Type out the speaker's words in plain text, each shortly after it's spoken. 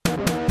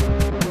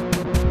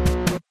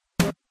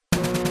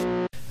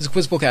This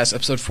is Quizbowl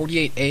episode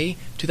 48A,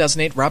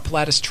 2008 Rob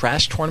Pilatus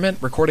Trash Tournament,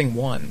 recording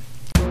 1.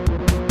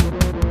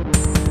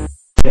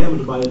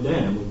 Damned by a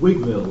Dam,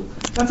 Wigville.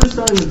 After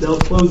starting with Del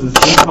Close's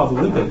Improv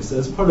Olympics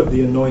as part of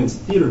the Annoyance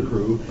Theater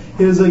Crew,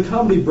 his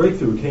comedy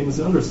breakthrough came as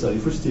an understudy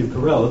for Steve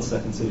Carell at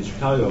Second City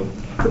Chicago.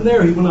 From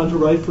there, he went on to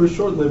write for a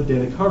short-lived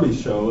Dana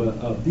Carvey show,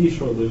 the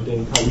short-lived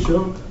Dana Carvey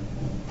show.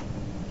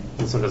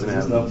 This one doesn't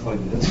have.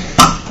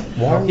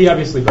 He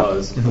obviously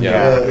buzzed.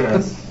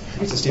 Yeah.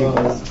 It's Stephen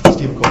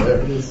Colbert.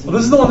 Well, this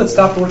is the one that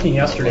stopped working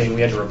yesterday and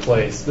we had to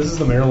replace. This is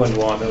the Maryland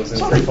one that was in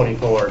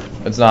 324.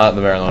 It's not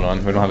the Maryland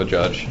one. We don't have a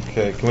judge.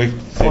 Okay, can we...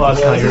 Well,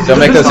 that's not yours. Don't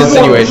make those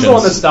insinuations. This is the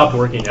one that stopped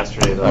working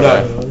yesterday, though.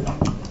 Well,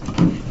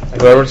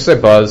 we'll just say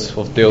buzz.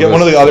 We'll deal with Get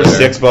one of the other later.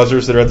 6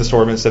 buzzers that are at the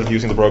tournament instead of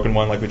using the broken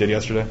one like we did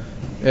yesterday.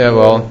 Yeah,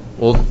 well,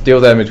 we'll deal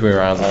with that in between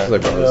rounds. We'll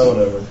just say buzz.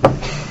 Whatever.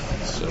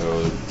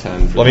 So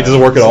 10 for Well, I mean, does it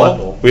work at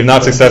all? We have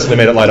not successfully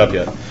made it light up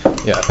yet.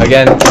 Yeah,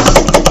 again,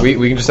 we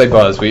can just say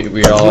buzz.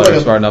 We all are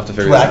smart enough to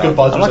figure that out. I'm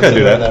not going to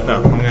do that. No,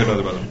 I'm going to do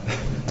another buzzer.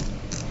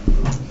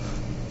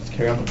 Let's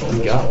carry on the ball.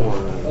 We got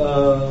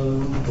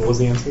one. What was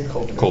the answer?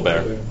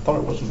 Colbert. I thought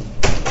it wasn't.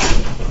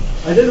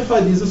 Identify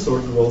these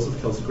assorted roles of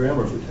Kelsey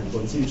Grammer for 10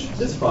 points each.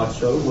 This Fox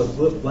show,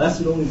 what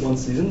lasted only one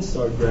season,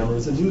 starred Grammer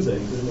as a news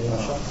anchor named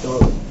Chuck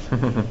Darling.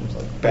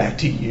 Back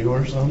to you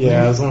or something?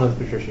 Yeah, it was one with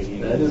Patricia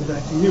Heaton. That is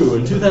back to you.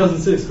 In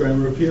 2006,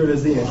 Grammer appeared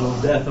as the Angel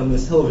of Death on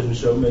this television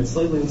show made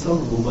slightly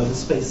insufferable by the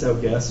spaced out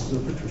guests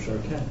of Patricia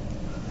Arquette.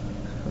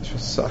 That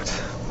just sucked.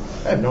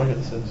 I have no idea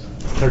what this is.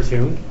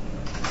 Cartoon?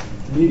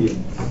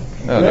 Comedian. Oh,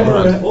 never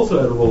Grammer mind. also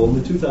had a role in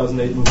the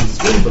 2008 movie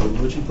Swingboat, in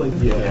which he played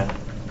the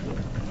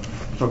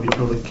Probably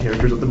know the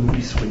characters of the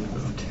movie Swingboat.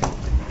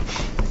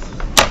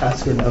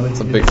 Oscar nominated.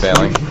 It's a big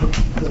failing.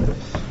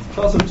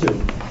 Toss-up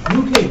 2.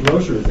 UK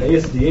Grocers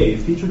ASDA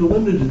featured a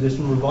limited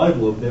edition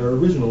revival of their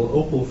original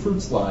Opal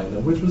Fruits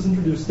line, which was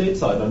introduced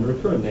stateside under a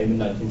current name in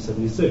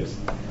 1976.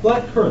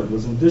 Black Currant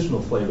was an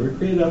additional flavor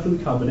created after the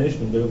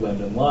combination of their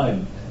blend and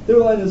lime. Their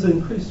line is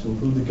increased to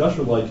include the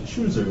gusher-like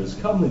choosers,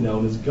 commonly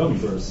known as gummy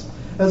bursts,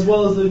 as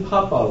well as the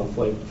pop bottle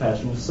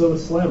fashion soda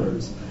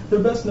slammers. Their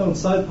best-known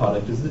side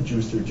product is the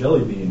Juicer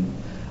Jelly Bean.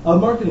 A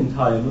marketing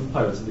tie-in with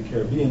Pirates of the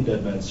Caribbean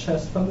Dead Man's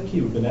Chest found the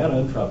key with banana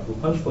and tropical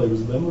punch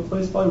flavors of them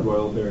replaced by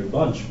Royal Berry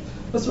Bunch.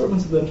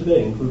 Assortments of them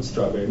today include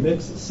strawberry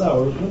mix,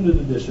 sour, limited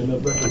edition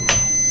of record.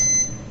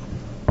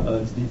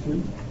 It's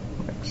D3?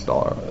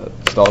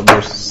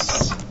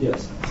 Starburst.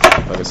 Yes.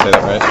 If I can say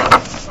that right.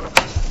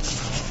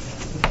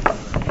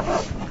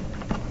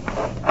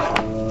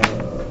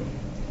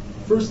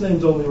 First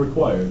names only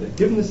required.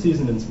 Given the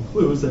season and some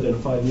clues,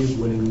 identify the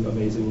winning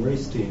Amazing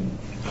Race team.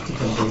 To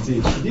 10 points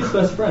each. These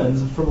best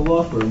friends from a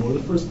law firm were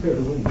the first pair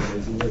to win the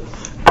Amazing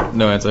Race.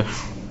 No answer.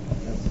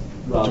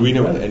 Rob Do we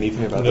know and Brennan.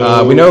 anything about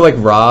that? We know like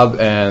Rob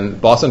and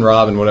Boston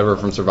Rob and whatever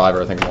from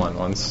Survivor I think won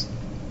once.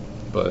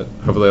 But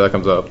hopefully that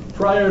comes up.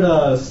 Prior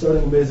to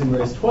starting Amazing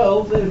Race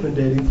 12, they had been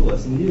dating for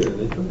less than a year.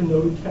 They took a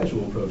noted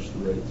casual approach to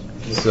the race.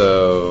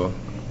 So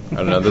I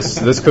don't know.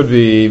 This could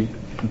be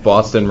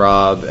Boston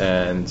Rob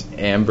and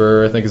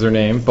Amber, I think is her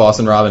name.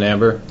 Boston Rob and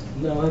Amber.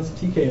 No, that's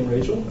TK and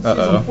Rachel. Uh-oh.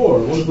 Season 4,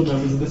 one of the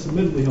members of this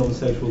admittedly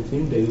homosexual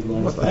team dated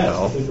Lance What the Bass.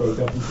 hell? They broke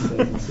up in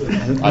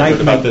 2006. I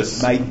heard about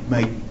this.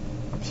 My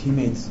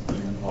teammates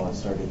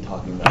started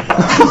talking about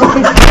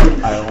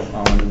that. I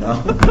want to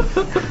know.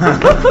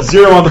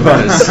 0 on the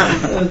buzz.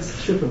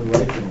 That's Chip and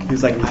Rachel.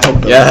 He's like, I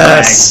hope the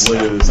Yes!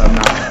 Flags lose. I'm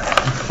not.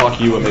 Fuck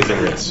you, Amazing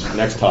Race.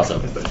 Next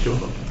toss-up. Wait a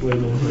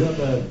minute, who got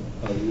that?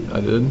 I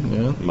did,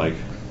 yeah. Mike.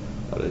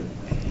 Got it.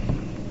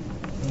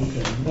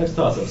 Okay. Next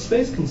toss-up.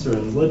 Space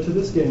concerns led to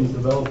this game's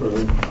developer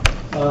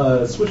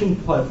switching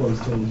platforms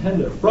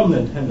to from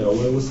Nintendo,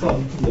 where it was thought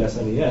to the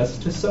SNES,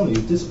 to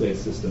Sony's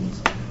disc-based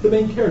systems. The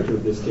main character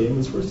of this game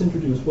was first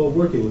introduced while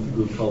working with a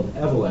group called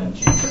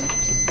Avalanche.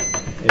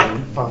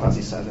 And Final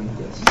Fantasy 7.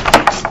 yes.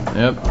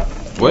 Yep.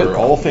 We're What?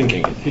 all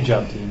thinking. Good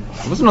job, team.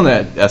 It wasn't on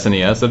that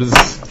SNES. That is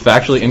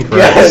factually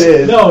incorrect. Yeah, it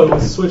is. No, it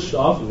was switched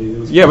off of it. It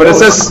was Yeah, but it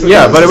says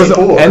but it was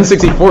an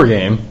 64. N64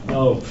 game.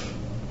 Oh.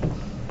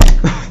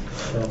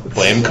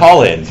 Blame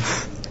Colin.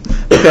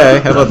 Okay,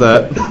 how about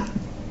that?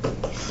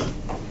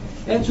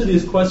 Answer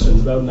these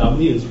questions about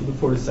nominees for the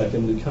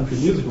 42nd Country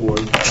Music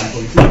Awards for 10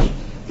 points each.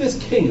 This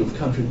king of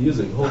country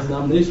music holds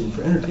nomination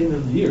for Entertainer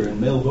of the Year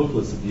and Male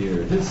Vocalist of the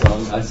Year. His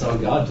song, I Saw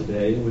God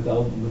Today, with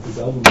his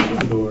album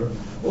Troubadour,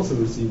 also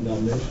received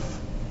nomination.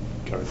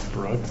 Garth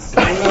Brooks.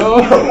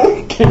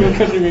 No. King of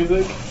country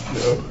music.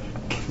 No.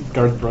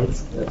 Garth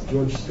Brooks. That's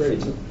George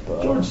Strait.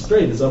 George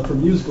Strait is up for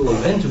Musical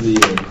Event of the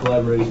Year in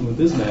collaboration with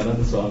this man on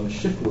the song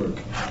Shift Work.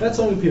 That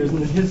song appears in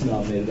his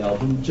nominated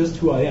album, Just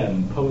Who I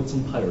Am, Poets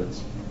and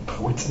Pirates.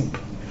 Poets and...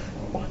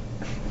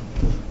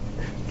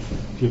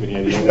 Do you have any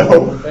idea?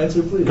 No.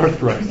 Answer, please. Garth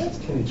Brooks. That's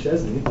Kenny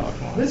Chesney.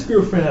 This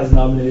group has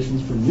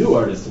nominations for New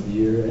Artist of the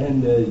Year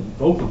and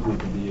Vocal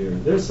Group of the Year.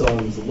 Their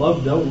songs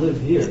Love Don't Live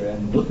Here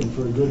and Looking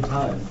for a Good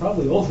Time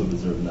probably also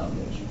deserve a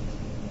nomination.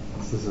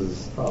 This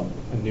is Probably.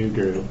 a new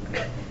group.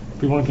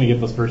 We weren't going to get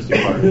those first two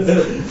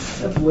parts.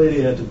 That's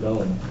Lady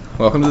Antebellum.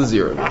 Welcome to the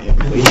Zero Game.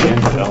 Lady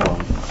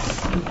Antebellum.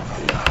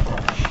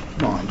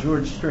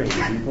 George Strait,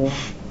 people.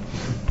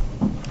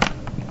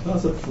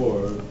 Toss-up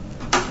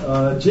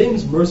 4.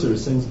 James Mercer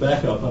sings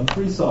backup on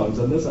 3 songs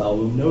on this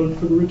album, noted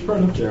for the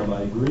return of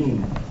Jeremiah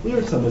Green.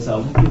 Lyrics on this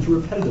album feature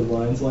repetitive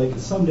lines like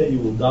 "Someday you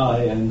will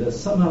die" and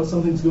 "Somehow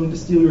something's going to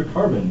steal your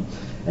carbon."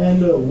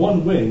 And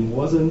 "One Wing"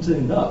 wasn't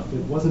enough.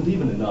 It wasn't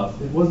even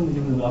enough. It wasn't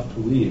even enough to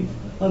leave.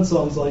 On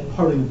songs like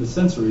 "Parting of the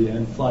Sensory"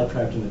 and "Fly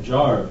Trapped in a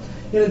Jar."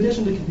 In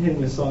addition to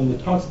containing a song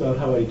that talks about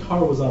how a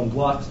car was on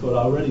blocks but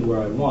already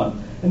where I want,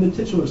 and the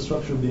titular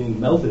structure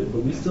being melted,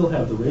 but we still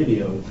have the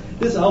radio,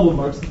 this album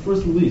marks the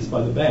first release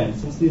by the band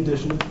since the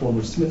addition of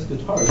former Smith's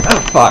guitarist.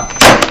 Oh, fuck.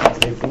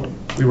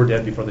 We were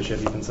dead before the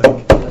ship even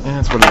sank. Yeah,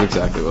 that's what it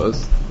exactly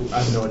was. I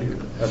have no idea.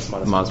 That's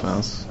Modest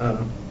Mouse. I don't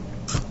know.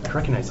 I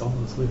recognize all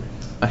those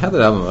lyrics. I had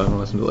that album, but I haven't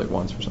listened to it like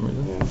once for some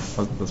reason.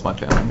 That's my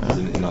failing. It's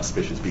an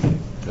inauspicious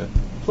beginning. Okay.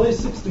 Play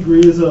 6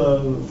 Degrees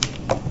of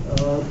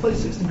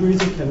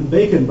Kevin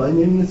Bacon by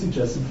naming the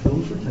suggested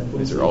films for 10 points.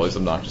 These are always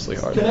obnoxiously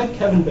hard. Connect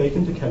Kevin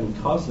Bacon to Kevin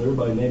Costner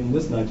by naming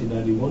this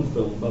 1991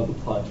 film about the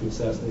plot to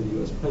assassinate a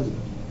U.S.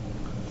 president.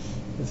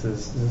 Is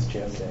this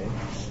JFK?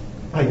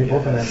 Are they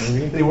both in that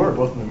movie? They were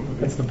both in the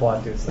movie. It's the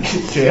plot twist.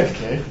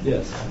 JFK.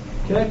 Yes.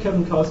 Connect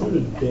Kevin Costner to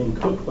Dane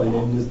Cook by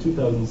naming his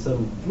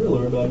 2007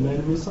 thriller about a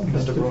man who is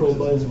sometimes controlled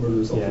by his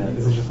murderous alter ego.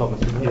 This is just called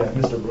Mr. Brooks. Yeah,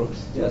 Mr.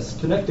 Brooks. Yes.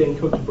 Connect Dane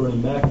Cook to Bernie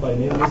Mac by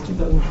naming his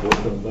 2004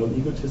 film about an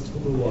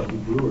egotistical Milwaukee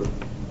brewer.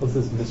 What's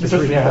this? Mr.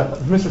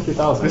 3000. Mr.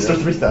 3000. Mr.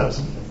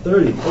 3000.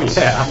 30. Oh,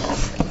 yeah.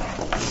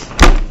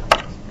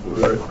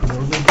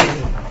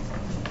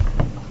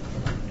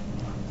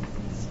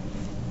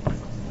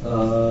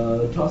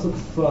 Toss-up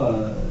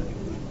 5.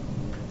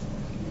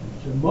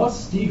 Moss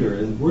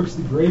Steger works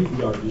the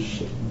graveyard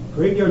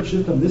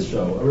shift on this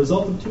show, a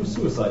result of 2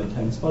 suicide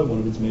attempts by one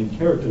of its main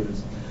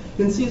characters.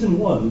 In Season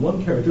 1,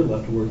 one character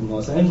left to work in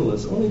Los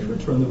Angeles, only to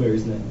return the very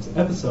next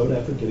episode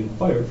after getting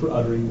fired for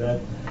uttering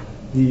that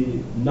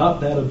the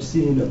not that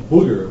obscene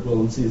booger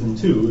will in Season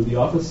 2, the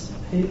office's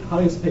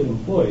highest paid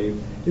employee,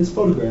 is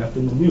photographed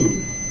in the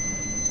nude.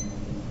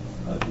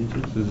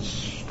 This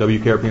is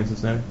WKRP in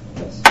Cincinnati?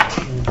 Yes.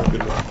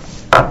 Good job.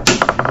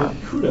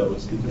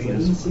 Kudos, because I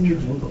didn't sing the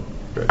jingle.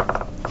 Great.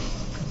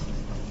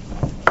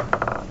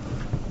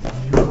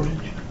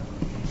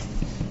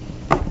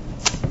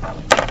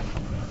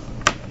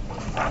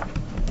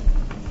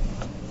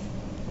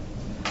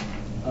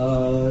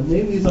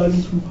 Name these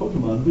items from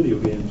Pokemon video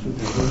games with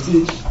points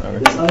each.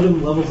 This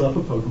item levels up a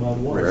Pokemon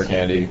once. Rare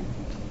candy.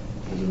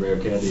 There's a rare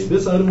candy.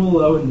 This item will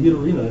allow a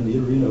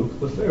Nidorino,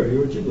 Clefairy,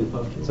 or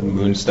Jigglypuff. It's a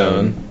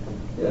Moonstone.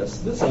 Yes,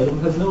 this item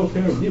has no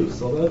apparent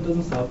use, although that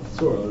doesn't stop the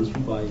store owners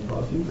from buying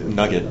coffee.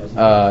 Nugget.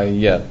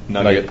 Yeah.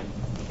 Nugget.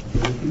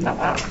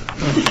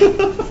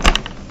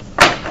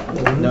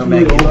 No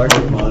Maggie Lark.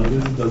 Pokemon.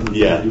 This doesn't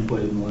Yeah. you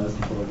played in the last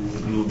 12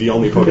 years. The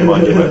only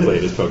Pokemon game I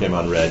played is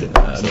Pokemon Red.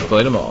 I've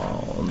played them all.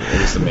 At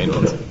least the main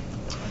ones.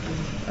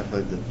 I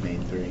played the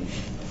main 3.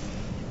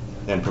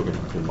 And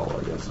Pokemon Pinball,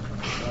 I guess.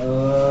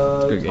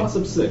 Good game.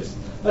 Toss-up 6.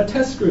 A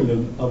test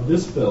screening of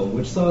this film,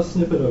 which saw a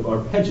snippet of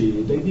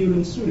Arpeggi, debuted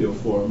in studio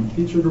form,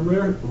 featured a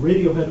rare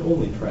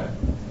Radiohead-only track.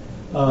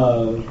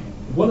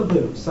 One of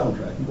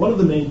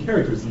the main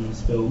characters in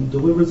this film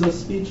delivers a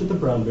speech at the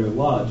Brown Bear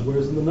Lodge,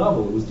 whereas in the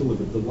novel it was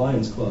delivered at the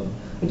Lions Club.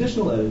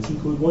 Additional edits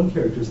include one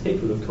character's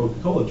hatred of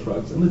Coca-Cola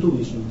trucks and the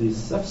deletion of the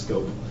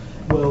Cephscope.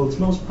 Well, its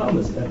most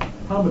prominent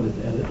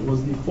edit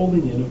was the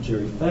folding in of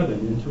Jerry Fabin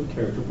into a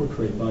character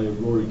portrayed by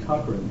Rory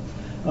Cochrane.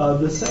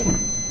 The second...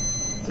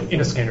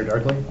 In a Scanner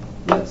Darkly?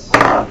 Yes.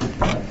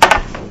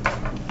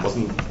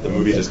 Wasn't the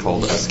movie just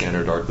called A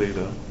Scanner Darkly,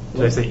 though?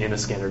 Did I say In a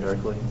Scanner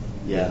Darkly?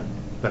 Yeah.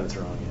 Then it's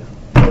wrong,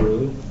 yeah. Oh,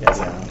 really? Yes.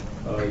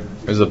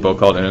 There's a book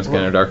called In a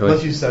Scanner Darkly.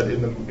 Unless you said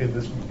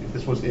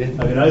this was in.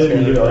 I mean, I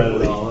didn't hear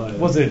that at all.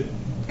 Was it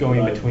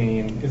going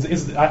between?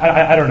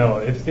 I don't know.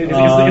 Is the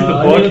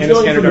book it's In a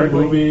going Scanner for the Darkly?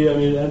 movie. I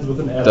mean, it ends with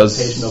an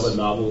adaptation of a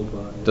novel.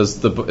 Is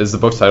the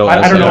book's title In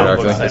a I don't know Scanner what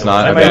the Darkly? book's It's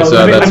title not? is. Okay,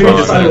 so that's I wrong.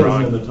 decided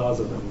wrong. wrong. In the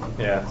toss-up.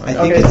 Yeah. I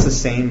think it's the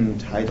same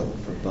title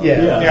for both.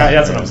 Yeah,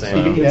 that's what I'm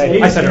saying.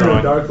 It's I said it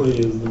wrong. Darkly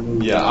is the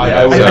movie. Yeah,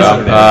 I would So,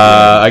 have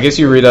I guess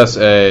you read us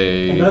And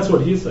a. that's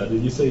what he said.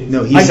 Did you say?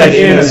 No, he I said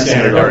said In a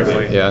Scanner Scanner Darkly.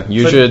 Darkly. Yeah,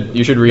 you So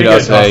should read make it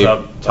us a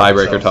toss-up by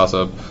tiebreaker themselves.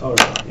 toss-up. Oh,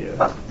 right.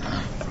 Yeah.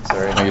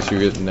 Sorry. I guess you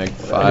get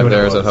 -5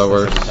 there. Is that how it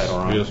works?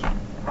 Yes.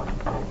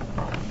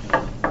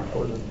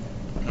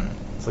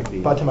 It's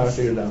like By the time I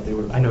figured it out, they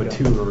would. I know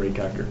 2 Rory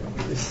Cochrane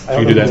movies.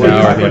 You do that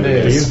now, or do I do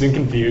this? Confused and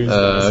confused. I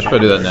should probably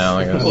do that now,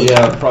 I guess.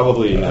 Yeah,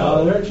 probably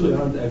no. There actually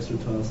aren't extra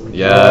toss-ups.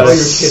 Yes. Oh,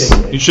 you're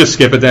kidding me. You should just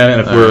skip it then,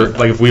 and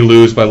if we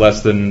lose by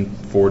less than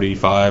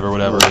 45 or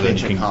whatever, Well, then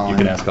bitch you at Colin.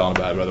 can ask Colin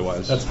about it. But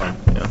otherwise, That's fine.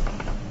 Yeah.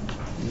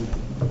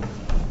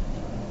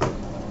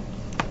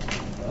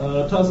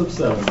 Toss-up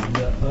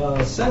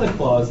 7. Santa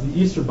Claus, the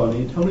Easter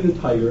Bunny, Tony the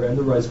Tiger, and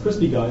the Rice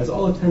Krispie guys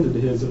all attended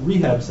his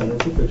rehab center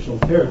for fictional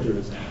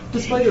characters.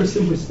 Despite their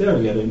simply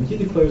staring at him, he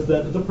declares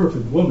that the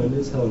perfect woman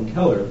is Helen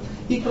Keller.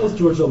 He calls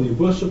George W.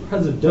 Bush a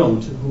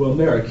president who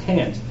America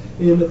can't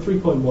in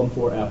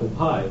 3.14 apple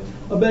pie.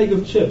 A bag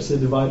of chips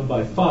divided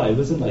by 5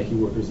 is a Nike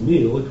worker's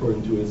meal,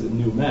 according to his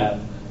new math.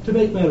 To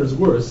make matters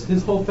worse,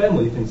 his whole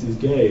family thinks he's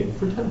gay.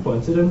 For 10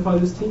 points, identify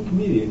this teen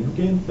comedian who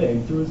gained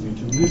fame through his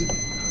YouTube music.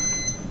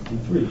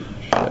 D3.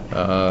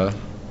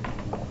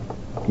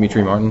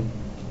 Dimitri Martin.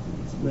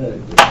 It's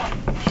Meg.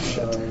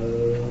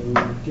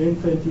 Gained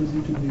fame through his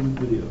YouTube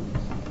music videos.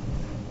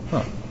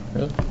 Huh.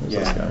 Really? Who's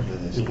this guy?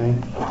 His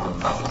name?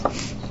 That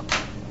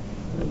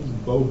was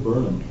Bo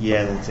Burnham.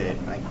 Yeah, that's it.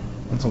 That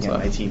My sounds my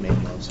nice.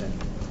 teammate knows him.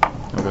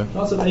 Okay.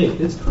 Toss-up 8.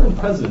 Its current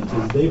president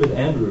is David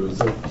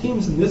Andrews.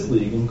 Teams in this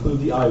league include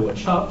the Iowa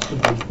Chops, the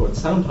Bridgeport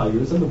Sound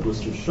Tigers, and the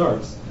Worcester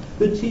Sharks.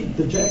 The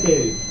Jack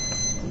A.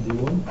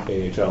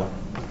 D1? AHL.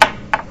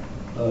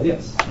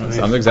 Yes. It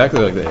sounds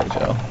exactly like the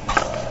AHL.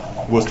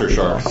 Worcester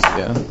Sharks.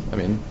 Yeah. I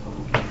mean,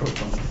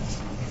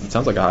 it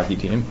sounds like a hockey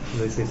team.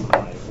 They say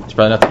something. It's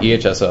probably not the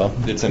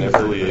EHSL. It's an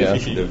affiliate Yeah.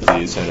 of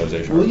the San Jose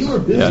Sharks. Well, you were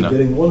busy Yeah, I know.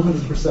 getting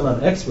 100%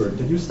 on Expert.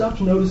 Did you stop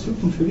to notice who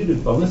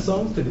contributed bonus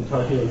songs to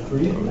Guitar Hero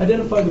 3?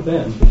 Identify the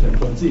bands for 10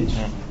 points each.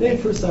 Named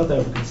for a South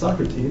African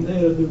soccer team, they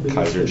added their biggest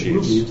Kaiser hit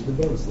Chiefs. movie to the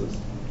bonus list.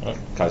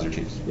 Kaiser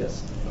Chiefs.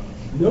 Yes.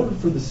 Noted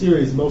for the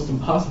series' most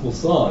impossible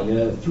song,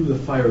 Through the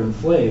Fire and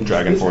Flame.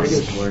 Dragon Force.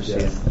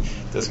 Yes.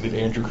 That's going to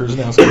be Andrew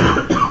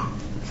Krasnowski.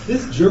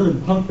 This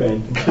German punk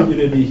band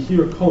contributed the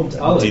Hier kommt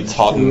Alex. Die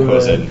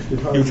Totenhosen.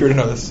 Guitar You sure to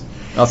know this?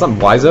 Oh, it's not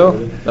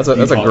Wizo? That's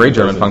a great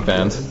German punk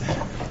band.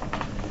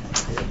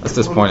 That's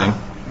disappointing.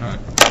 Alright.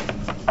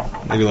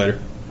 Maybe later.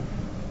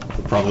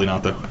 Probably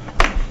not, though.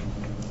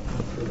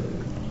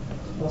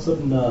 Toss-up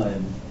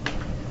 9.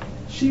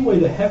 She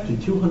weighed a hefty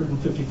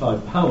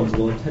 255 pounds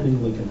while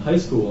attending Lincoln High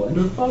School, and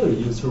her father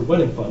used her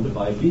wedding fund to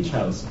buy a beach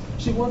house.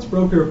 She once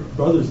broke her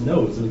brother's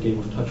nose in a game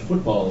of touch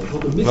football. Until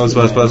the Buzz.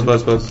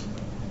 Sorry.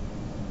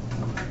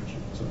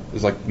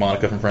 It's like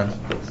Monica from Friends.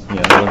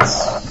 Yeah,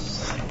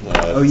 that's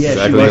Oh yeah,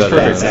 exactly she was that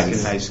back makes in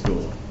sense. high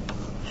school.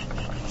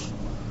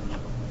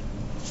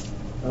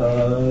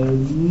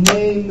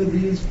 Name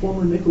these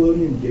former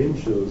Nickelodeon game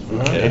shows. For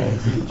Okay. 10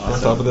 points each. On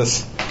top of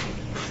this.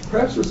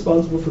 Perhaps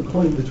responsible for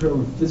coining the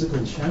term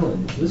physical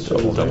challenge. This show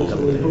was Double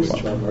actually Dare.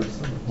 hosted by Mark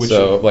Summers.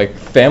 so like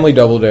Family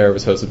Double Dare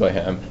was hosted by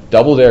him.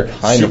 Double Dare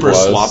kind Super of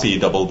was. sloppy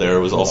Double Dare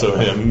was also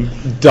him.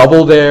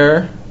 Double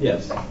Dare.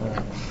 Yes.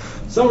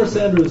 Summer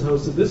Sanders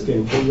hosted this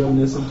game for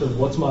reminiscent of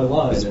What's My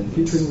Line and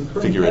featuring the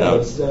current Figure It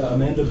Out. panelist,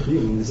 Amanda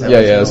Beans.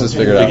 Yeah, this is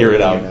Figure It Out. Figure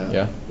It Out.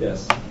 Yeah.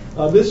 Yes.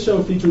 This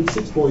show featured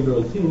 6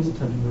 boy-girl teams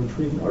attempting to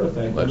retrieve an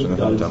artifact. Legend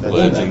of the from Hidden Temple.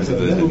 Legends of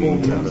the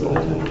Hidden Temple.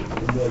 Temple.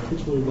 In the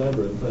titular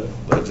labyrinth.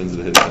 Legends of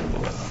the Hidden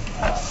Temple.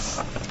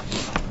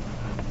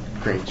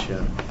 Great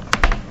show.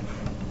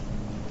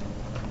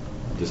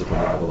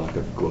 Disappointed by the lack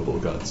of global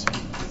guts.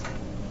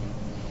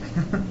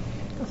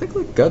 I think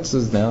like Guts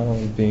is now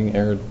being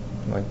aired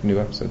like new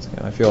episodes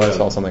again. I feel I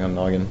saw something on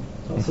Noggin.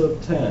 Also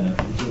 10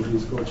 after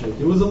Georgie's score check.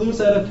 It was a loose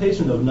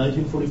adaptation of a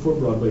 1944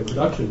 Broadway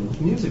production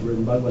with music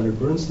written by Leonard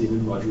Bernstein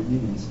and Roger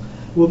Evans.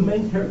 While the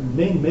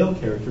main male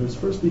characters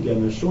first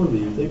begin their shore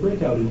leave, they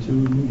break out into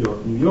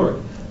New York,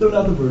 though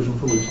not the version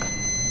for which...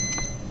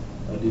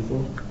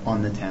 D4?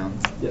 On the Town.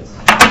 Yes.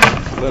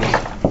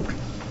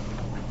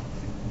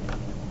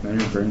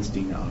 Leonard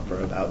Bernstein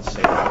opera about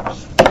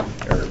sailors,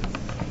 or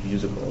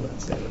musical about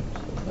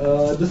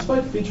sailors.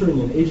 Despite featuring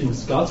an aging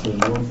Scotsman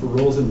known for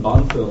roles in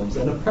Bond films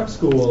and a prep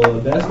school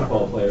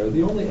basketball player,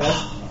 the only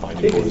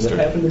Finding thing that Forrester.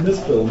 happened in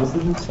this film is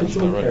the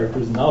titular right.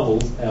 character's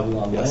novels,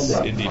 Avalon Yes,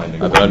 Landing. indeed.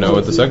 I bet I know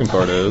what the second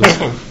part is.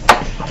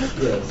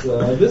 Yes,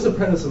 this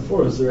apprentice of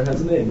Forrester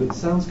has a name that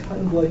sounds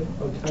kind of like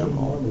a kind of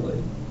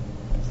marmalade.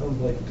 Sounds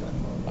like a kind of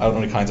marmalade. I don't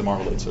know any kinds of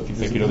marmalade, so if you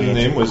think you know the His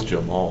answer, name was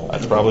Jamal.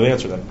 that's probably the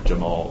answer then.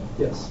 Jamal.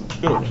 Yes.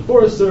 Good.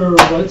 Forrester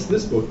writes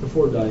this book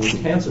before dying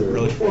of cancer.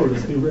 Really? Before it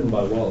was to be written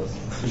by Wallace.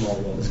 Jamal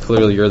Wallace.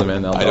 Clearly, you're the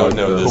man now. I don't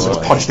know this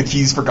one. Punch the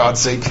keys for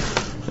God's sake.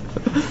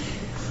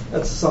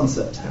 That's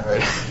Sunset. All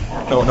right.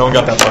 No one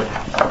got that part.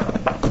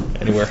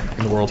 Anywhere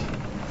in the world.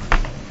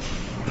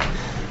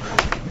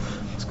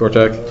 Score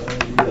check.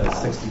 Yeah,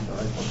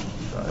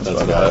 65. That's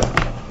what I got.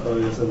 Oh,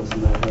 yes, I must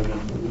have known how to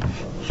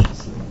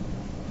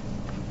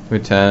We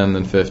 10,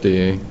 then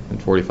 50, then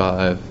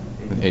 45,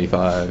 then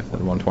 85,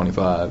 then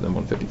 125, then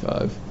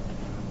 155.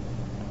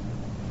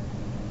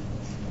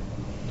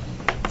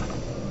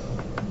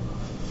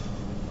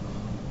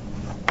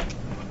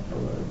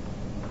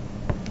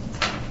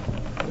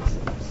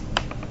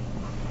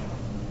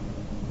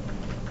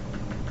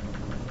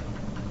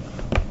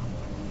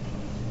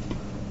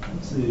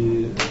 Let's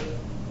see.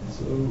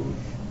 So,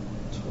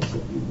 toss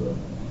up you,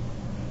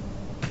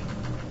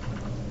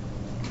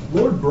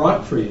 Lord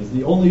Brocktree is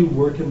the only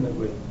work in the...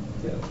 Wait.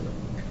 Yeah, that's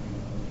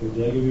right.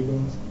 Did I give you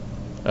bonus?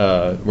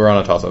 We're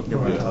on a toss-up.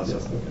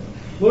 Yes, okay.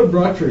 Lord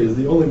Brocktree is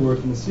the only work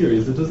in the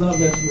series that does not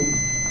mention the...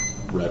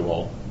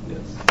 Redwall. Yes.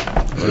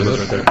 What is this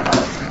right there?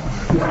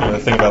 Yeah, the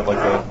thing about like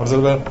the what is it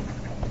about?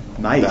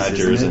 Mice, Badgers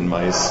isn't it? and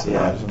mice.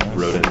 Yeah.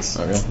 Rodents.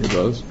 Okay, he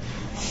goes.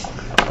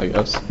 I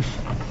guess.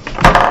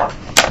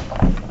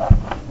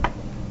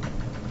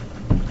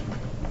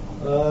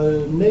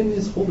 Name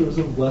these holders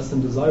of less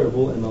than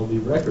desirable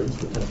MLB records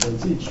for 10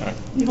 points each.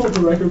 He holds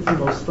a record for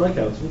most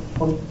strikeouts with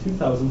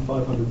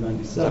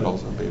 22,597.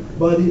 Also Babe Ruth.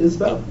 But he is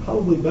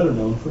probably better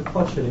known for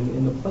clutch hitting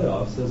in the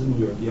playoffs as a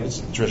New York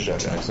Yankee. Trish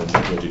Jackson,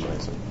 Reggie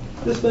Jackson.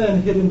 This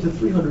man hit into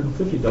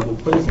 350 double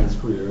plays in his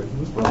career. He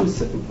was probably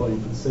sick of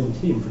playing for the same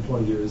team for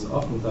 20 years,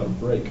 often without a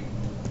break.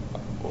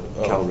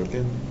 Cal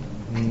Ripken.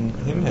 He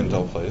didn't hit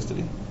double plays, did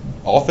he?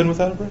 Often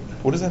without a break?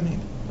 What does that mean?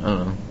 I don't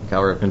know.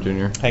 Cal Ripken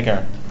Jr. Hey,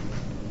 Karen.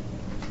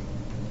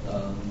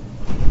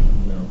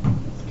 No.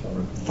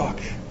 Fuck.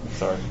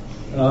 Sorry.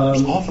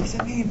 Um, What does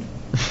that mean?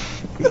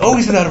 He's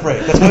always without a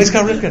break. That's why he's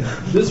Cal Ripken.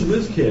 This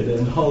whiz kid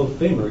and Hall of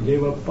Famer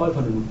gave up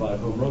 505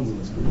 home runs in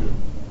his career.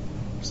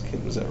 This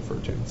kid was that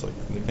referred to? It's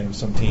like the nickname of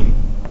some team.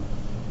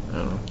 I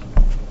don't know.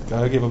 The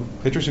guy who gave up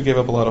pitchers who gave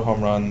up a lot of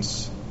home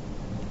runs.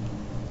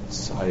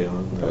 Cy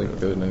Young. Probably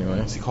good anyway.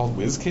 Is he called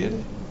Whiz Kid?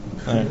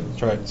 Alright, let's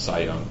try it. Cy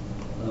Young.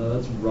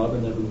 That's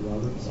Robin Evans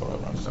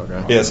Roberts.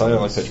 Okay. Yeah, Cy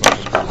Young like pitch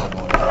matches.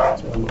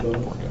 That's One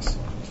bonus. I guess.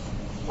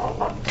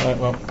 Alright,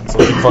 well, so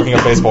keep fucking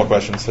up baseball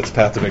questions. That's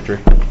path to victory.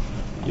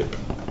 Yep.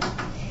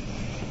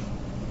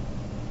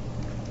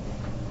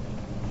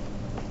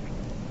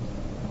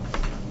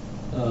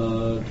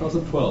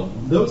 Toss-up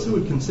 12. Those who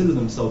would consider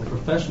themselves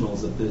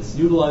professionals at this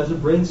utilize a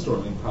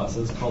brainstorming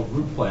process called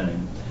route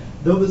planning.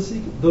 Though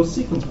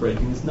sequence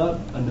breaking is not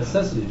a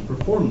necessity to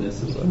perform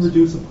this, it can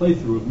reduce a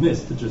playthrough of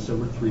Myst to just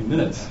over 3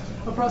 minutes,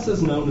 a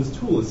process known as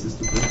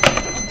tool-assisted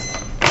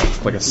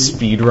route. Like a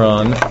speed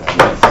run.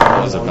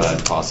 That was a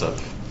bad toss-up.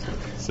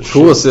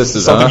 Tool assist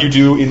is something you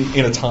do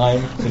in a time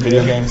in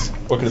video games.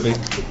 What could it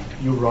be?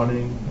 You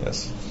running.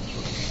 Yes.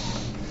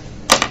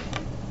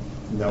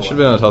 No. Should have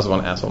been on a toss-up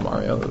on Asshole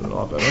Mario. That would have been a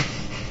lot better.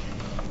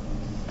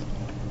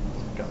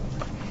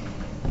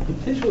 The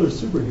titular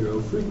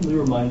superhero frequently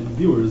reminded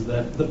viewers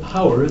that the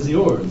power is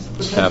yours.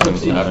 Captain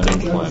Planet.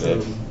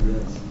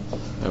 Yes.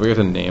 Yeah, we have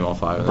to name all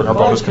 5 of Bring them.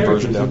 our bonus Five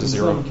characters conversion down who to can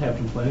 0. summon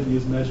Captain Planet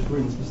use magic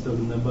rings bestowed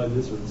on them by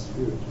this or the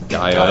spirit.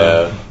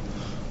 Gaia.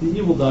 The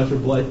evil Dr.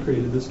 Blight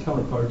created this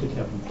counterpart to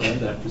Captain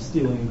Planet after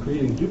stealing and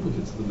creating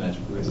duplicates of the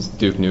magic Is rings. this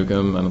Duke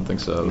Nukem? I don't think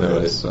so.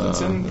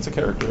 It's a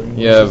character.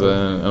 Yeah, but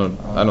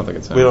I don't think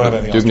it's him. We don't have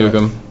anything Duke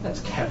else, Nukem.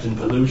 That's Captain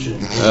Pollution.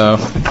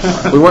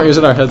 We weren't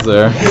using our heads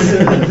there.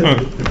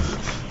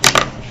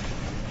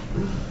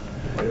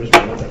 Players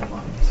realize that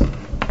lines.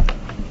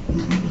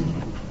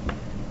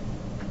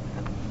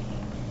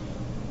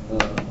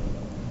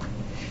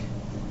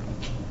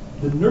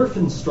 The Nerf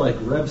and Strike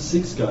Rev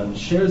 6 gun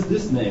shares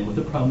this name with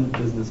a prominent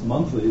business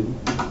monthly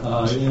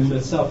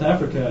in South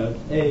Africa.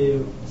 A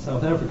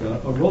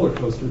roller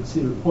coaster at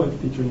Cedar Point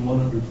featuring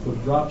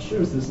 100-foot drop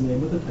shares this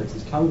name with a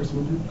Texas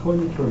congressman who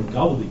coined the term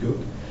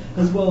gobbledygook,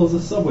 as well as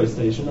a subway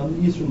station on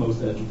the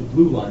easternmost edge of the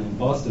Blue Line in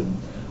Boston.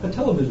 A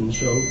television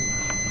show.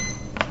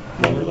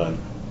 Wonderland.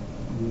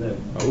 No.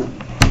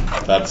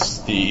 Oh, that's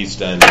the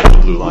East End of the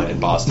Blue Line in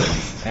Boston.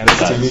 And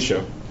it's a TV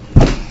show.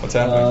 What's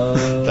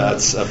happening?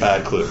 That's a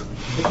bad clue.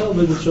 A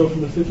television show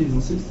from the 50s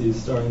and 60s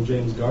starring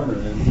James Garner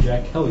and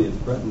Jack Kelly as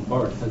Brett and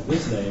Bart has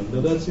this name, though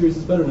that series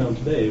is better known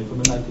today from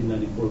a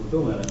 1994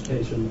 film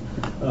adaptation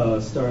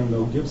starring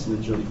Mel Gibson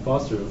and Jodie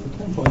Foster. For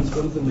 10 points,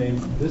 what is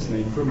this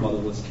name for a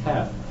motherless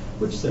calf,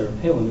 which Sarah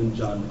Palin and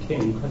John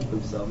McCain credit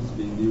themselves as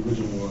being the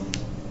original ones?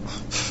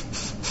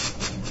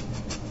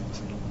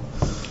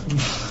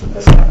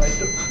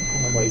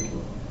 Like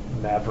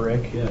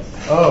Maverick. Yes.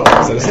 Oh.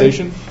 Is that a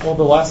station? Well,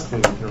 the last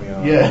clue threw me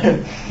off. Yeah.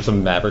 There's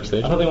some Maverick I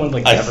station. thought they wanted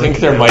like. I Maverick think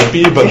there to- might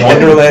be, but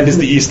Wonderland is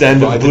the East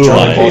End of the Blue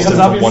Line. Boston It's from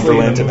obviously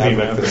Wonderland to the movie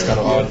Maverick. That's kind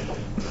of odd.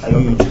 I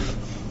don't know.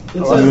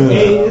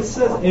 It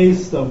says a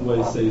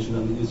subway station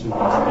on the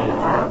easternmost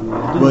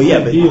edge. Well, yeah,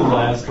 but- the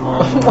last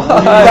one.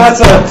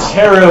 That's a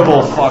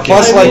terrible fucking.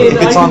 Plus, like, if I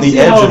it's can on the see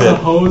edge how of it's a it.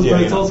 hose, Yeah, but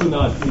you it's know. also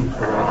not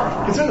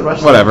incorrect. Consider the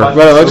rush. Whatever.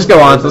 Let's just go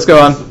on. Let's go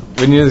on.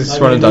 We need this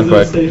one done is it a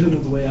quick. station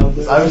that's way out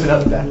there? I was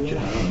not that.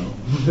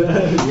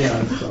 Yeah,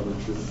 it's probably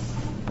true.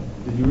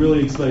 Did you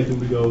really expect him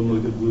to go and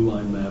look at Blue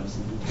Line maps?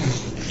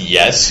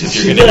 Yes, if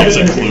you're going to use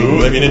a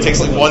clue. I mean, it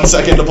takes like 1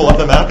 second to pull up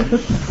the map.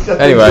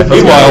 Anyway, let's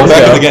Meanwhile, go.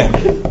 back in the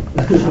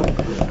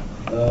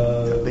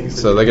game.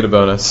 So they get a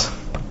bonus.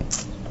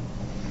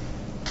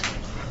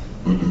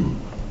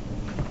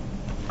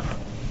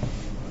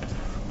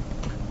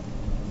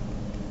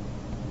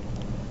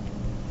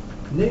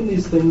 Name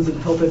these things that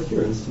help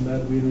adherence to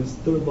Matt Wiener's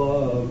third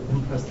law of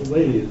impress the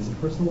ladies, a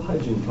personal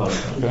hygiene product,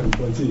 15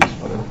 points each.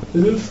 The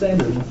new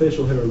standard in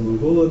facial hair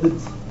removal of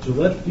its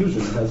Gillette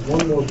Fusion has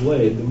one more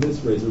blade than this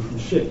razor from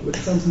Schick,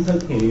 which comes in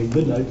titanium,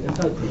 midnight, and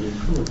titanium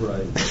trimmer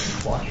variety.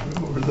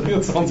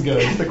 That sounds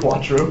good. The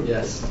Quattro.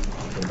 Yes.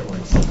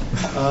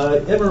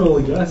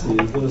 Emerald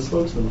Lagasse is the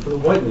spokesman for the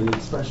whitening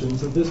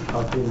expressions of this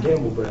Procter &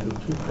 Gamble brand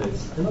of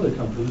toothpaste. In other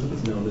countries, it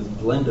is known as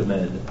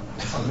Blendamed.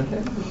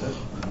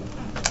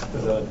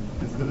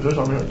 There's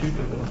on there too.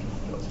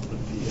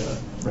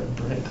 The red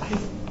brand.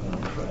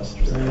 Crest.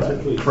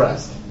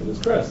 Crest. It is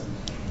Crest.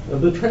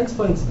 The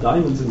Transplant's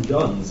Diamonds and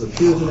Guns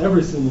appears in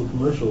every single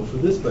commercial for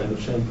this brand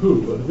of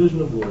shampoo, a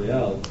division of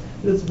L'Oreal.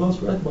 It is most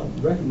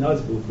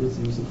recognizable for its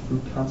use of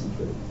fruit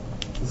concentrate.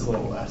 It's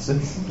Herbal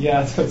essence.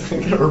 Yeah, that's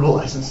Herbal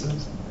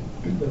essences.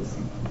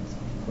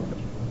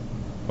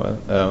 What?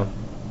 Oh.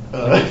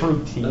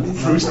 fruit tea.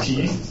 Fruit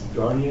tea.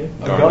 Garnier.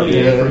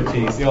 Garnier fruit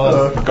tea. See, all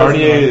that's-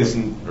 Garnier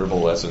isn't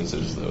herbal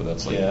essences though.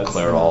 That's like Yeah, that's-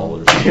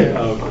 Clairol or something.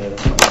 Okay.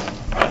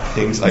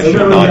 Things I I should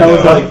remember not that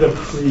was know. like the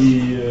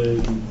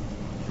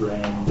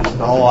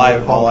pre-brand.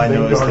 All I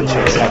know is the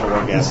chicks have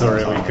orgasms.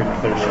 Sorry, we couldn't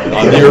clear that.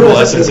 On the herbal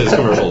essences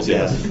commercials,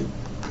 yes. It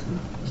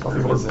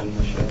was in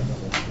the show.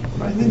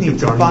 I You need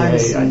to find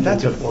some-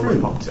 that's a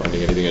fruit.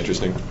 Finding anything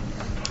interesting?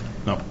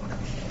 No.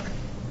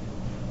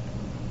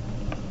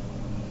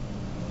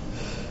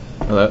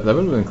 Well, that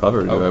would have been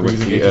clever. Oh, with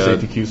using the, HSA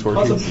to Q score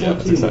Class of cubes. Yeah,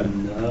 that's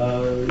exciting.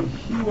 14.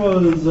 He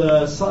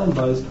was signed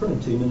by his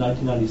current team in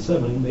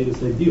 1997 and made his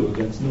debut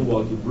against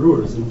Milwaukee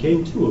Brewers in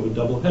Game 2 of a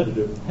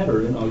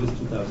doubleheader in August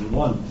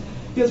 2001.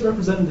 He has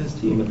represented his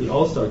team at the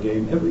All-Star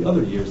Game every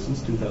other year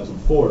since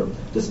 2004.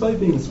 Despite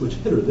being a switch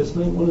hitter, this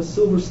man won a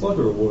Silver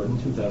Slugger Award in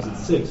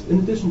 2006, in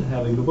addition to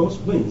having the most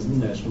wins in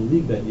the National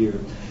League that year.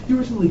 He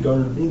originally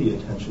garnered media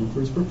attention for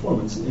his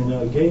performance in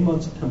a game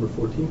on September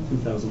 14,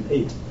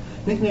 2008.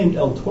 Nicknamed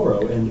El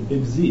Toro and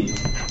Big Z,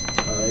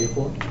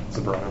 A4?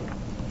 Soprano.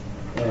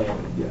 Yeah.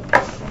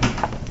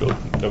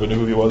 Nobody knew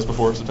who he was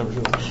before September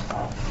 5th.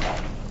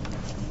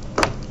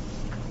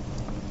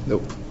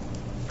 Nope.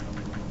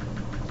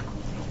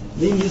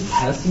 Name these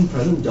past and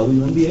present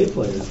WNBA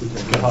players.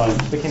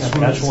 Speaking of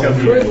casual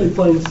Currently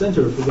playing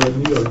center for the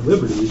New York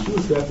Liberty, she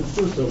was drafted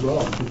first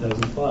overall in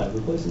 2005,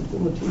 replacing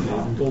former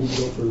teammate and Golden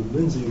Gopher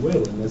Lindsay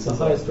Whalen as the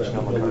highest drafted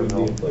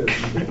WNBA player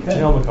since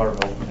Janelle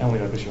McCarville. I only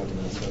know because she went to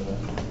Minnesota.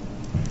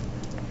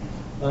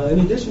 In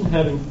addition to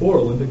having 4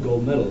 Olympic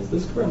gold medals,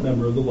 this current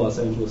member of the Los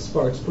Angeles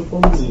Sparks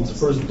performed the league's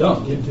first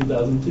dunk in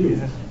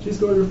 2002. She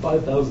scored her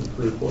 5,000th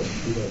career point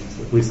in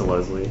 2006. Lisa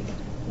Leslie.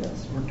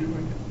 Yes. We're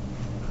doing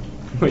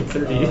Wait,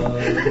 30.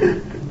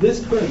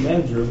 This current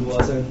manager of the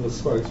Los Angeles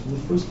Sparks was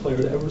the first player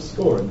to ever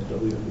score in the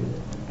WNBA.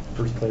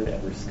 First player to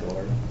ever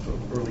score. it.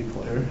 Early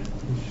player.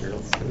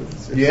 Cheryl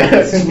Swoops.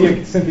 Yeah.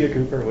 Cynthia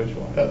Cooper, which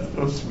one?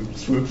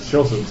 Swoops.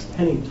 Cheryl Swoops.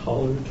 Penny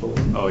Taller, taller.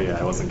 Oh yeah,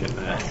 I wasn't getting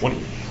that. 20.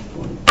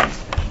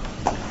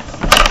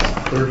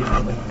 30.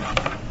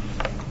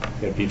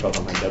 Gotta beef up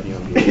on my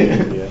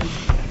WNBA.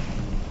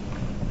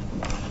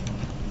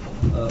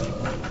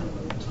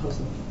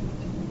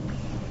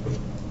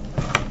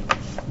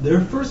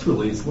 Their first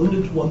release,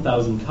 limited to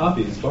 1,000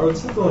 copies, borrowed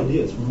several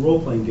ideas from the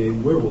role-playing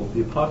game Werewolf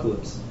the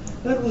Apocalypse.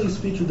 That release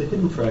featured the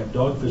hidden track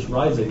Dogfish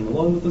Rising,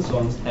 along with the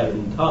songs Tattered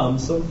and Tom,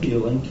 Some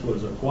Feel, and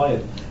Killers Are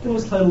Quiet, and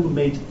was titled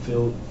Mate,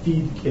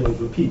 Feed, Kill,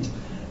 Repeat.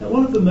 And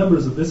one of the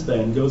members of this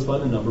band goes by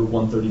the number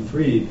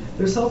 133.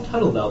 Their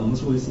self-titled album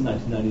was released in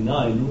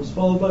 1999 and was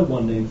followed by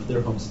one named for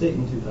their home state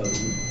in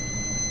 2000.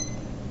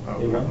 Oh,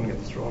 we're not going to get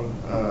this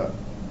wrong.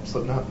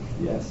 Slipknot.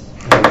 Yes.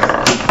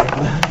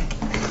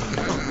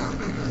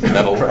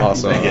 Metal.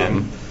 Awesome.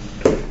 Again.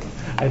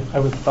 I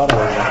thought I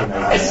would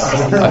recognize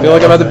that. I feel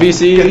like I'm at the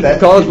BC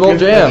College Bowl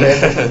Jam.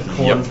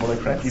 Yep.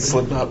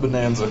 Slipknot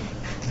Bonanza.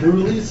 The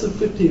release of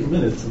 15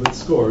 minutes of its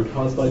score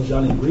caused by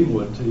Johnny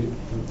Greenwood to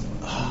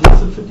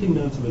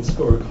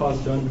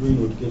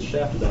get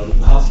shafted out of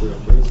an Oscar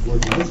after his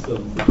work in this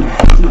film for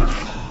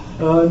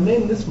Prestige.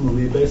 Name this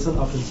movie based on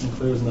Upton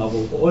Sinclair's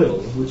novel Oil,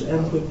 which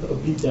ends with a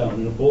beatdown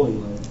in a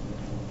bowling lane.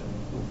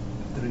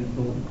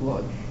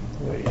 Blood.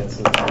 Wait, it's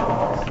There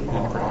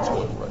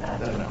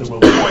will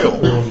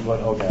be blood.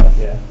 Oh god,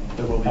 yeah.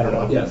 There will be I don't know.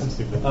 blood. Yes. I'm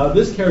stupid.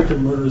 This character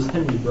murders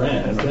Henry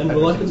Brand, then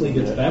reluctantly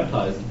gets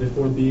baptized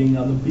before being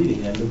on the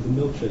beating end of the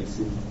milkshake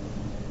scene.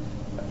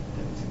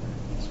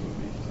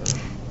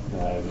 No,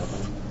 I have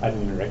nothing. I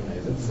didn't even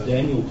recognize it. It's So.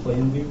 Daniel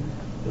Plainview.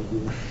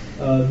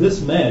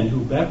 This man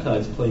who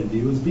baptized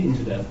Plainview was beaten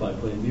to death by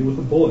Plainview with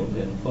a bowling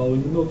pin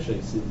following the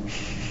milkshake scene.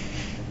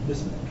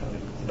 This man.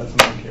 That's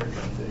my character,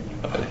 I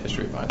think.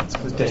 History of violence.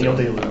 It's Daniel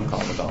Day-Lewis. I'm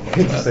calling it off. I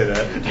hate to say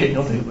that.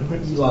 Daniel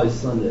Day-Lewis. Eli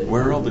Sunday.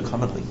 Where are all the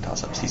Common Link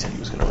toss-ups he said he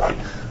was going to write?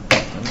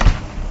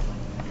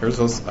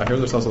 I hear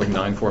there's also like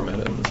 9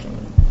 4-minute in this one.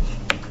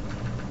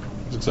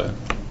 What's it say?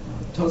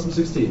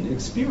 2016.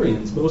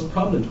 Experience most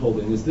prominent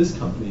holding is this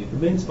company, the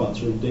main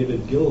sponsor of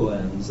David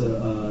Gilliland's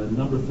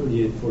number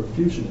 38 Ford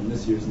Fusion in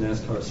this year's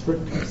NASCAR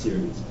Sprint Car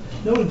Series.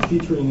 Noted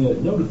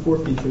for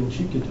featuring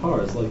cheap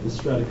guitars like the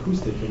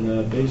Stratocaster and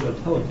the Beja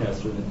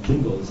Telecaster and its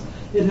jingles,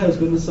 it has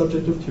been the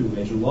subject of 2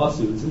 major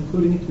lawsuits,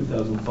 including a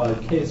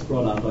 2005 case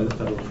brought on by the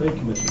Federal Trade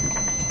Commission.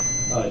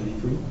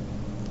 D3?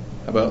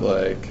 How about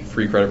like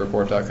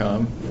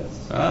freecreditreport.com?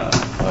 Yes.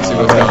 Let's see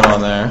what's going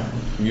on there.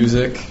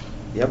 Music.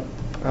 Yep.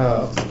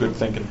 Good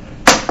thinking.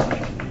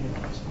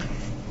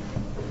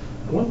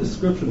 One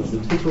description of the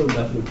titular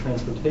method of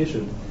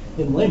transportation.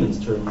 In layman's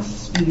terms,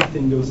 speedy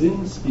thing goes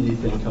in, speedy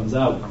thing comes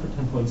out. For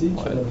 10 points each,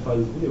 What? identify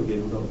this video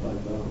game without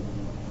 5,000.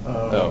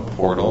 Oh,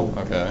 Portal.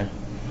 Okay.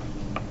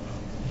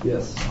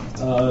 Yes.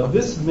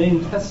 This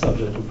main test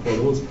subject of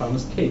Portal is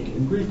promised cake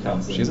in grief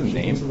counseling. She has a She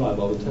can name? survive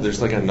all the tests.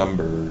 There's like a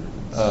number.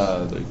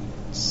 Like,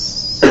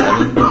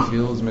 7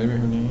 Fields, maybe her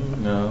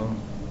name? No.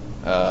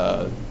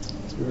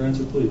 Your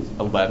answer, please.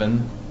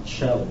 11.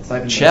 Shell.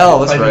 Chell,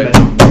 that's right.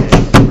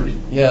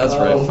 Yeah, that's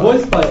right.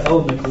 Voiced by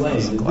Elle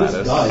McLean, Gladys.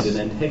 this guide an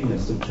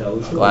antagonist of Chell.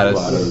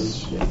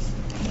 Gladys. Yes.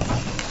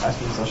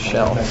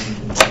 Shell.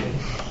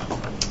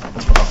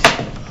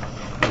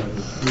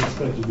 You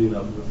expect to be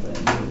enough of a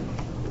fan.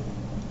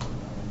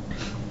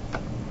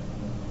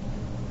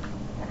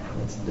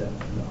 That's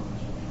definitely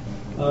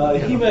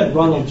knowledge. He met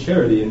Ronald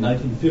Charity in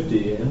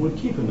 1950 and would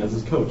keep him as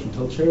his coach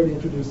until Charity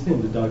introduced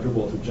him to Dr.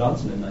 Walter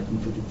Johnson in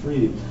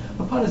 1953.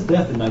 Upon his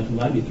death in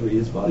 1993,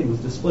 his body was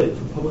displayed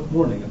for public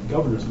mourning at the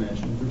governor's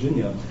mansion in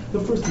Virginia, the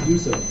first to do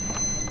so.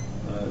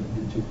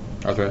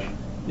 Arthur Ashe.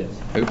 Yes.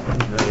 Who?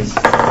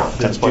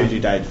 That's why you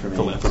died from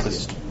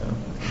Philanthropist.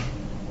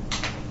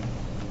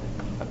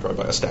 I drive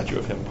by a statue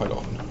of him quite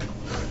often.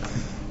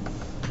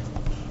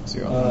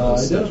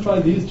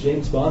 Identify these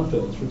James Bond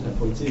films for 10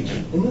 points each.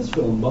 In this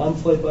film, Bond,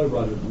 played by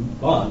Roger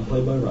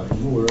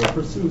Moore,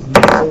 pursues the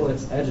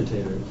Solex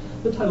agitator.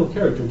 The title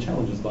character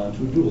challenges Bond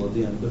to a duel at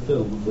the end of the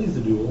film, flees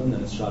the duel, and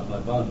then is shot by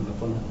Bond in the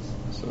funhouse.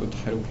 So the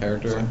title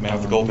character. Man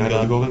with the golden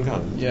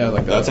gun. Yeah,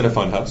 like that. That's in a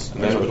funhouse.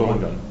 Man with the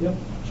golden gun. Yep.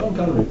 Sean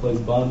Connery plays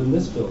Bond in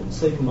this film,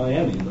 saving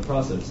Miami in the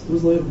process. It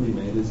was later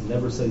remade as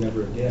Never Say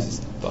Never Again. Is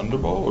this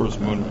Thunderball or is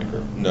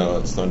Moonraker? No,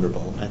 it's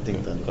Thunderball. I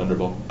think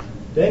Thunderball.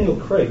 Daniel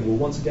Craig will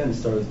once again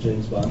star as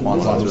James Bond.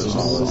 Monsters of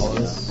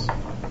Solace.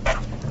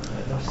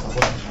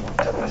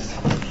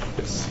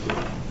 Yes.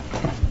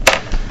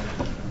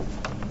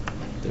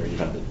 There you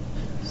have it.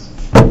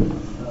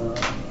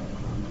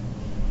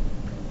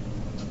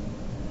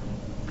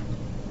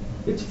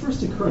 Its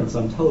first occurrence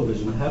on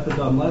television happened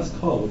on Last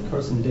Call with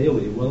Carson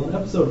Daly, while an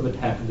episode of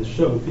Attack of the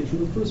Show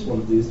featured the first one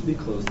of these to be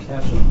closed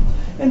captioned.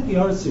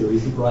 NPR's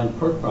series, The Bryant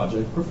Park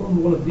Project, performed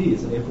one of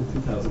these in April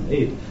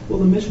 2008, while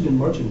the Michigan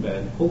Marching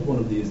Band pulled one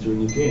of these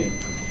during a game.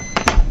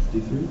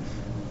 D3?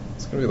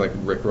 It's going to be like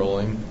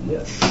Rickrolling.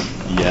 Yes.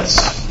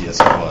 Yes,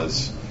 it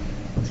was.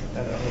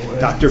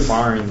 Dr.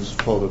 Barnes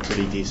pulled a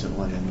pretty decent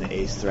one in the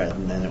Ace threat,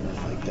 and then it went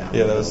like down.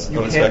 Yeah, that was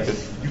unexpected.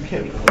 You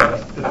can't even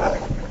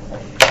that.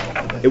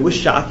 It was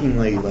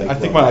shockingly like. I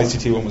think my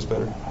ICT one was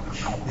better.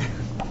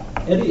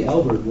 Eddie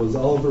Albert was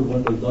Oliver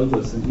Wendell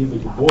Douglas, and Eva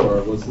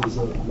Gabor was his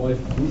wife,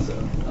 Lisa.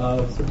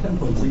 For 10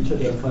 points each,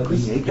 identified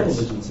this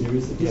television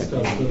series that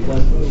discussed the life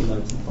of early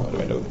 1940s. How do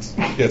I know this?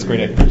 Yeah, it's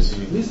Green Acres.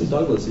 Lisa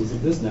Douglas was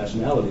of this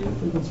nationality and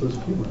frequents first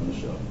humor on the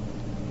show.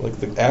 Like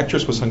the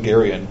actress was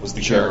Hungarian. Was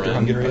the character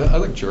Hungarian? I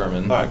like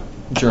German. All right.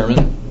 German.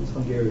 It was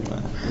Hungarian.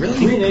 Really?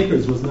 Green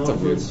Acres was known That's a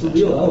for weird its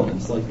surreal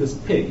elements, like this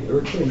pig, a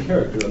recurring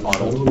character on the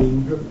show who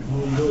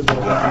enjoys watching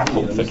TV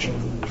Pulp and Fiction.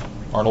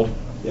 understands Arnold. it.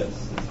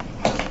 Yes.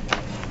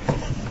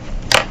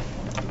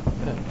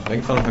 Yeah,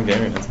 making fun of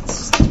Hungarians.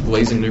 It's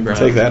blazing new ground.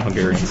 Take that,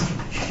 Hungarians.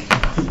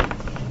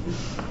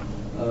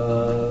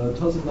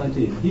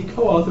 2019. He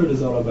co-authored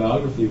his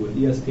autobiography with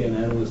ESPN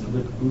analyst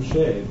Rick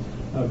Boucher,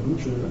 a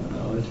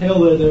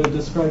tale that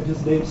described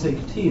his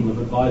namesake team of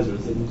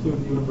advisors that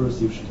included the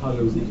University of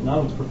Chicago's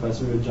economics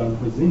professor John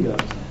Huizinga,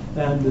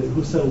 and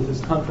who settled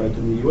his contract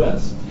in the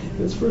U.S. In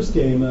his first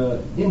game in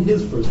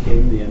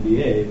the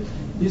NBA,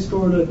 he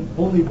scored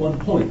only 1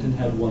 point and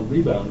had 1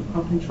 rebound,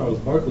 prompting Charles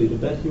Barkley to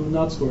bet he would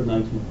not score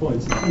 19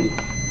 points in any.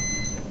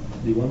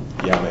 D1?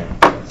 Yeah, man.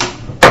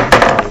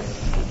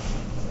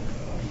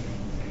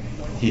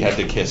 He had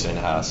to kiss an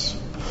ass.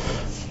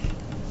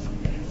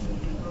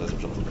 That's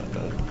something like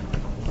that.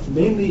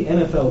 Name the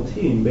NFL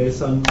team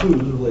based on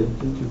clues related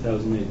to the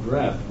 2008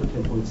 draft for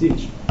 10 points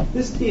each.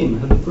 This team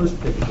had the first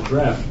pick of the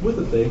draft. With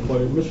it, they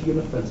acquired Michigan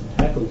offensive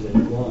tackle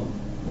David Long.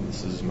 And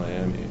this is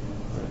Miami.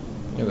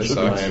 Yeah, they Should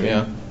be suck. Miami.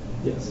 Yeah.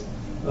 Yes.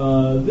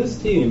 This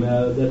team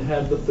that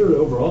had the 3rd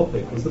overall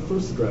pick was the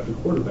first to draft a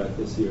quarterback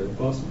this year.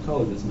 Boston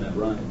College's Matt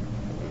Ryan.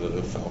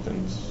 The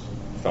Falcons.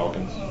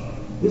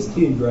 This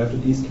team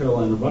drafted East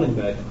Carolina running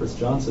back Chris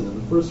Johnson in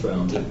the first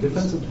round.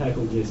 Defensive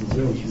tackle Jason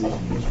Jones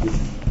from Michigan.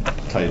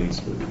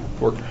 Titans.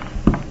 Pork.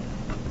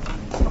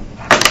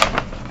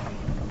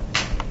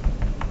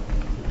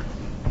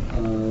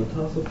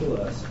 Toss up the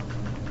last.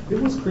 It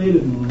was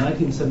created in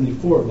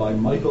 1974 by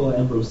Michael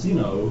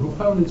Ambrosino, who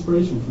found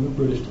inspiration from the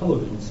British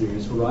television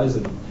series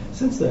Horizon.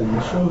 Since then,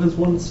 the show has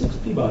won 6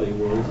 Peabody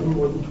Awards and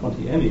more than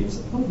 20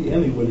 Emmys. One of the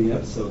Emmy-winning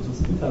episodes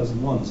was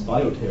 2001's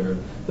Bioterror,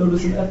 though it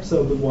is an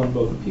episode that won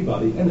both a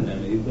Peabody and an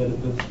Emmy that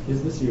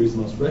is the series'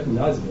 most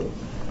recognizable.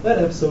 That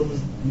episode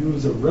was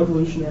used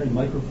revolutionary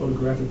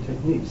microphotographic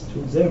techniques to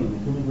examine the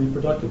human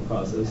reproductive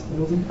process and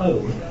was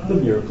entitled The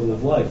Miracle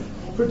of Life.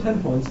 For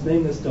 10 points,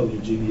 name this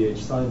WGBH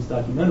science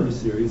documentary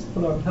series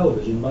put on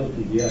television by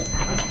PBS.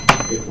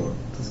 A4.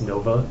 Is this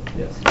Nova?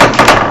 Yes.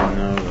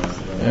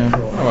 Yeah.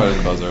 I wanted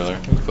to buzz earlier.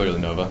 It was clearly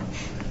Nova.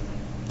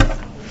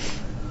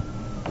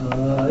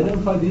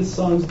 Identify these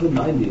songs of the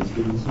 90s,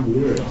 giving some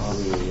lyrics.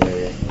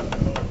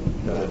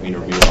 Doesn't mean to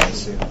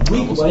realize.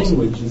 Weak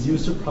language is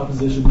used to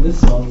proposition this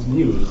song's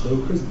muse,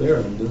 though Chris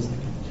Barron does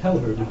tell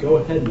her to go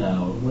ahead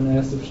now when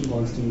asked if she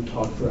wants to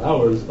talk for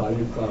hours, buy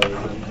me flowers,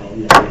 and call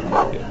me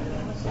baby.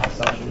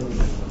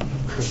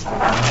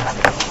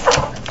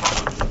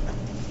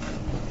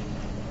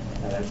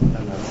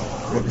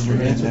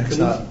 Next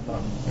up.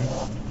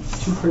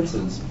 2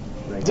 Princes.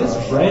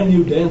 This brand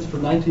new dance for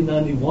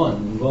 1991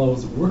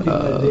 involves working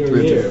that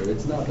derriere.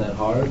 It's not that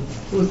hard.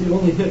 It was the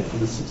only hit for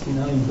the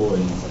 69 boys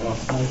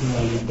off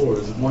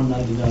 1994's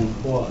 199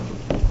 quad.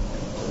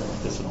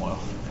 This in a while.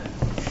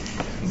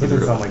 This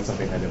doesn't sound like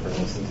something I'd ever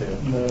listen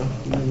to. No,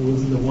 you never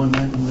listened to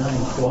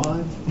 199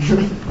 quad?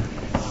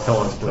 Tell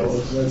us,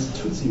 please.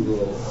 That's Tootsie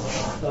Roll.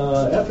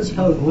 After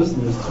telling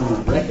listeners to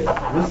wreck it,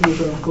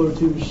 listeners are implored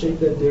to shake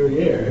that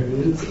derriere.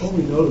 It is the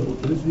only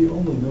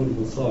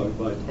notable song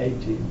by Tag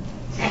Team.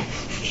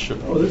 Sure.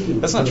 Oh,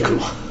 That's not true.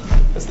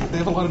 They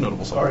have a lot of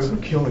notable Sorry, songs.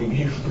 we're killing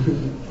you.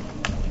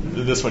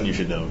 This one you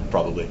should know,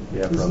 probably.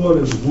 Yeah, This probably.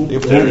 one is Whoop.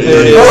 There it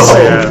There is.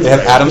 yeah. They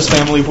have Adam's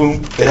Family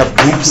Whoop. They have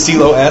Whoop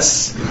CeeLo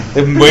S.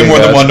 They have way more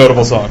than one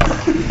notable song.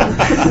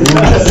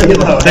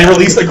 They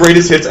released a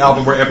greatest hits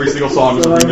album where every single song was a remix.